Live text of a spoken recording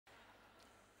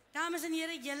Dames en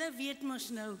heren, julle weet mos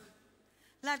nou,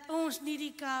 laat ons nie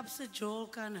die Kaapse Jol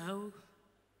kan hou,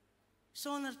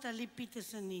 sonder Taliep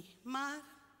Petersen nie. Maar,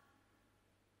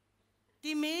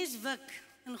 die mens wik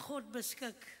en God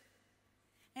beskik.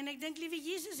 En ek dink, liewe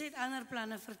Jesus het ander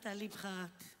planne vir Taliep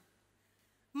gehad.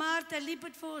 Maar Taliep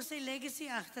het vir ons sy legacy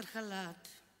agtergelaat.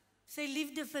 Sy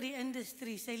liefde vir die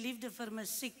industrie, sy liefde vir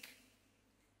musiek,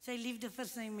 sy liefde vir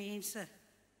sy mense.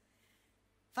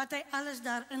 Wat hy alles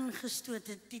daarin gestoot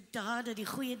het, die dade, die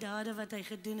goeie dade wat hy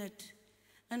gedoen het.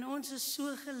 En ons is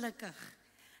so gelukkig,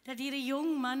 dat hier 'n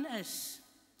jong man is,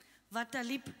 wat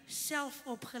Taliep self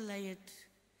opgelei het.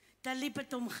 Taliep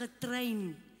het hom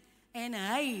getrein, en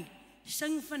hy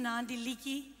sing vanaand die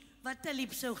liedjie, wat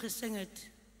Taliep sou gesing het.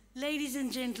 Ladies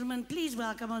and gentlemen, please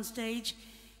welcome on stage,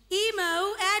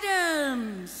 Emo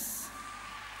Adams.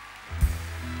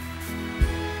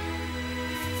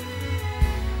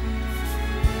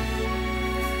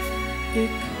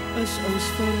 Ek is ou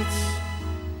spirits,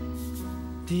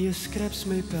 die skreps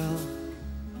my pel.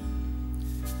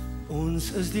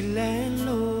 Ons is die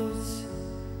landlords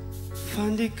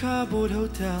van die Cardboard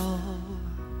Hotel.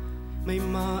 My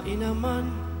ma en 'n man,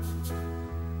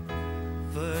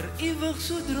 vir ewig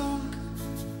so dronk.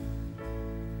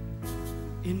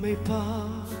 En my pa,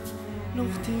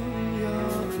 nog 10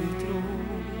 jaar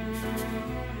getrouwd.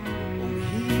 Om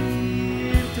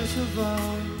hier te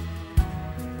survive,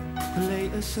 bly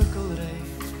 'n sukkelry.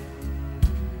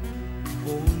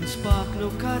 Ons pak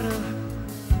nou karre,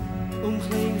 om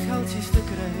klein geldjies te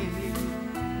kry.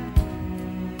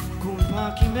 Kom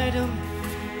pakkie madam,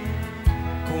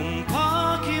 kom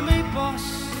pakkie my pas.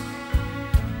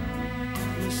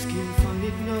 Miskien vang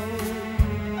ek nou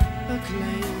 'n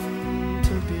klein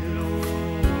te below.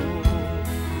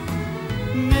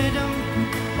 Madam,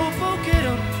 op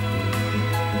kerel,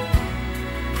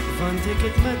 want ek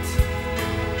het met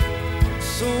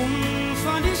som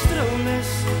van die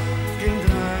strollers can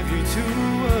drive you to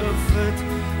a fit.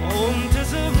 Om te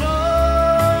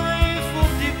survive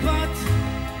op die pad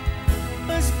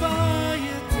is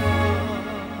baie taai.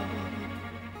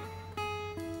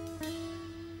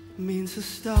 Mense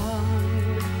staan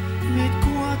met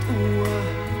kwaad oë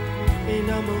en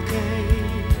almal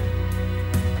kyk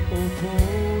op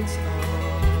ons aan.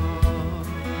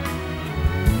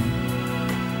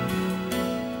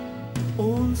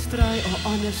 Ons try al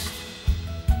honest,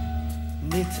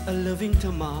 net 'n living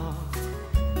te maak.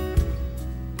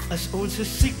 As ons 'n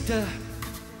siekte,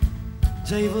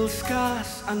 jy wil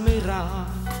skaars aan my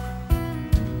raak.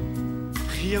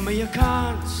 Gee my 'n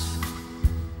kans,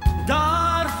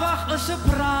 daar wag 'n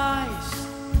surprise.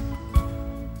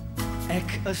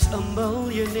 Ek is 'n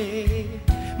miljonair,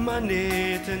 maar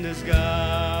net in disguise.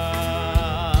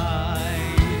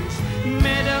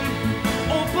 Madam,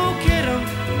 op kerel,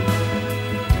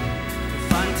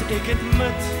 want ek het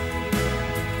met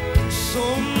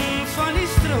som van die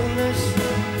strollers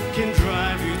can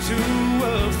drive you to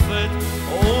a fit.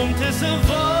 Om te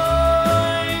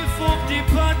survive op die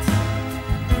pad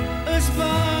is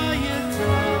baie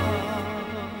taai.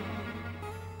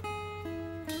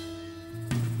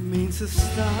 Mense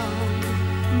staan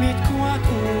met kwaad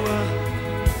oë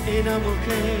en almal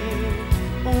kyk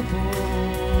op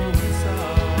ons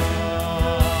aan.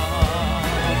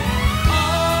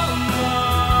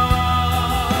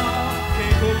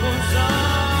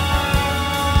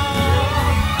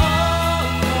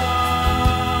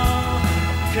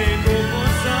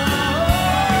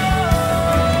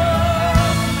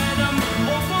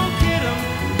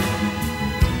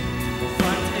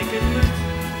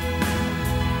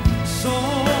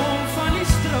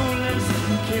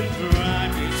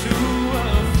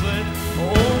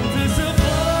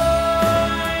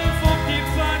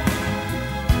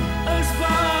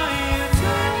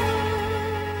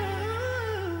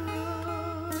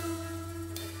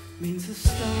 Mense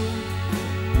staan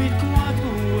met kwaad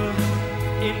oë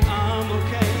en almal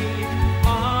kyk,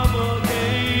 almal kyk.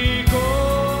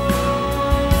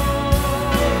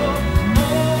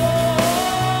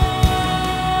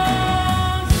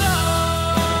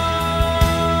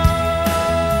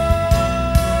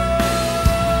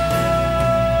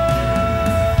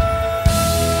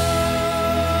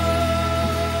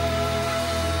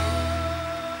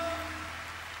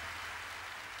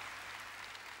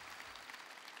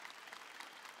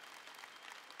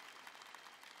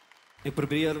 Ek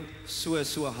probeer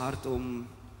so hard om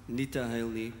nie te huil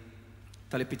nie.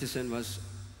 Taliep Petersen was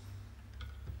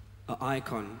 'n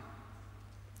icon.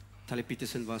 Taliep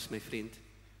Petersen was my vriend.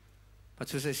 Wat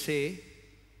soos hy sê,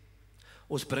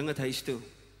 ons bring dit huis toe.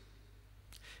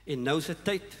 En nou is dit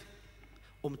tyd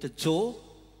om te jol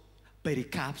by die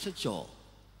Kaapse Jol.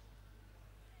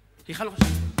 Jy gaan ons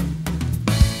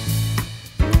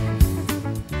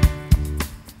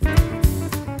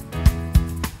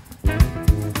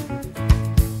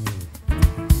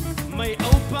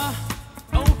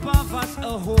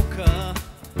 'n hokker.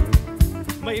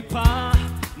 My pa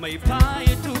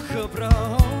het ook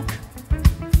gebroek.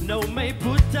 Nou my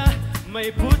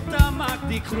boete maak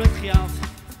die groot geld.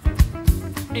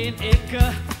 En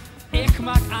ek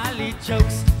maak al die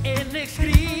jokes en ek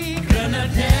skreek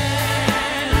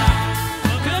Grenadella,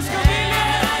 Chris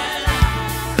Chameleon,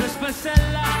 Chris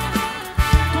Marcella,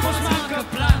 kom ons maak 'n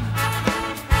plan.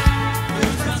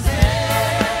 Ons gaan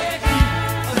stekkie,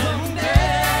 een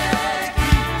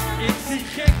dekkie, ek sê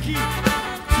gekkie,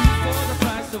 2 for the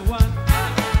price of 1.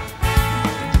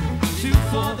 2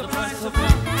 for the price of 1.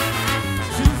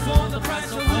 2 for the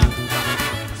price of 1.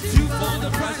 2 for the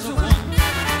price of 1.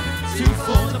 2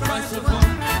 for the price of 1.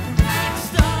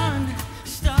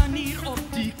 Staan hier op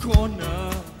die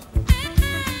corner.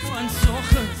 Van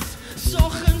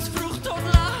soggens vroeg tot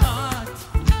laat.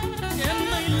 En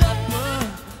my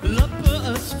lippe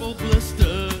is vol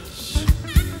blisters.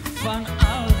 Van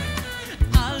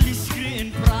al die skree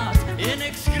en praat. En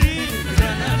ek skree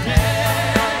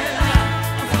Grenadella,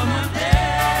 van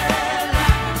Mandela,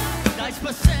 die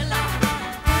spacella,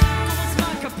 kom ons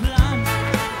maak 'n plan.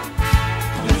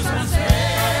 Ons gaan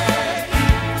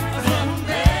spekkie, van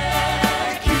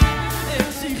bekkie, ek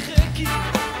sê gekkie,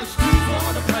 is 2 for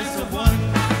the price of 1.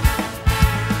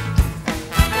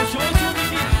 Ons hoort hoe die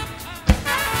nie.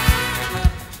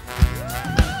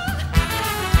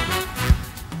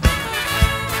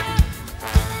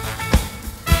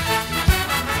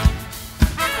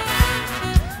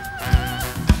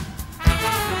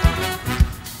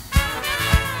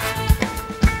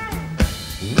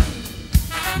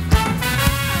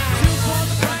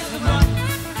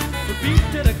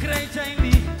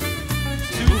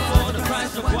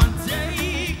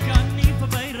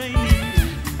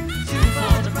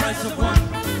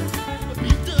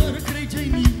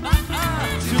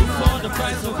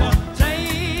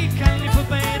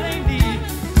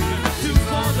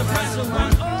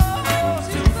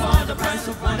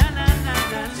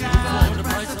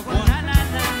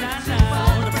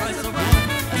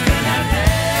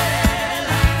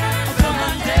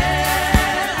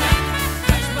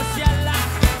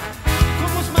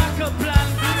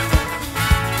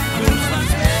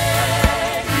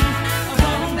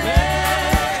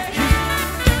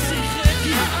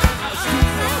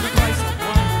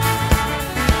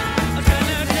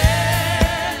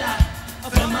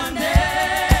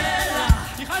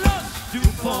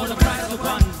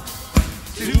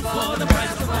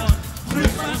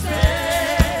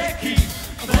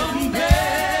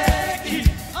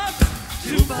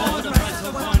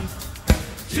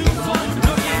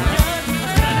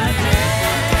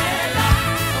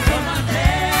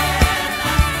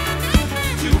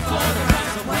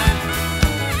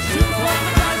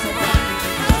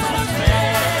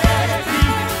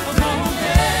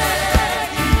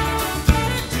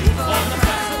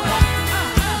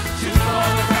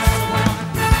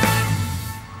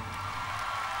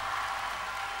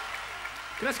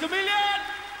 Chris Chameleon!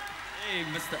 Hey,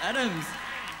 Mr. Adams.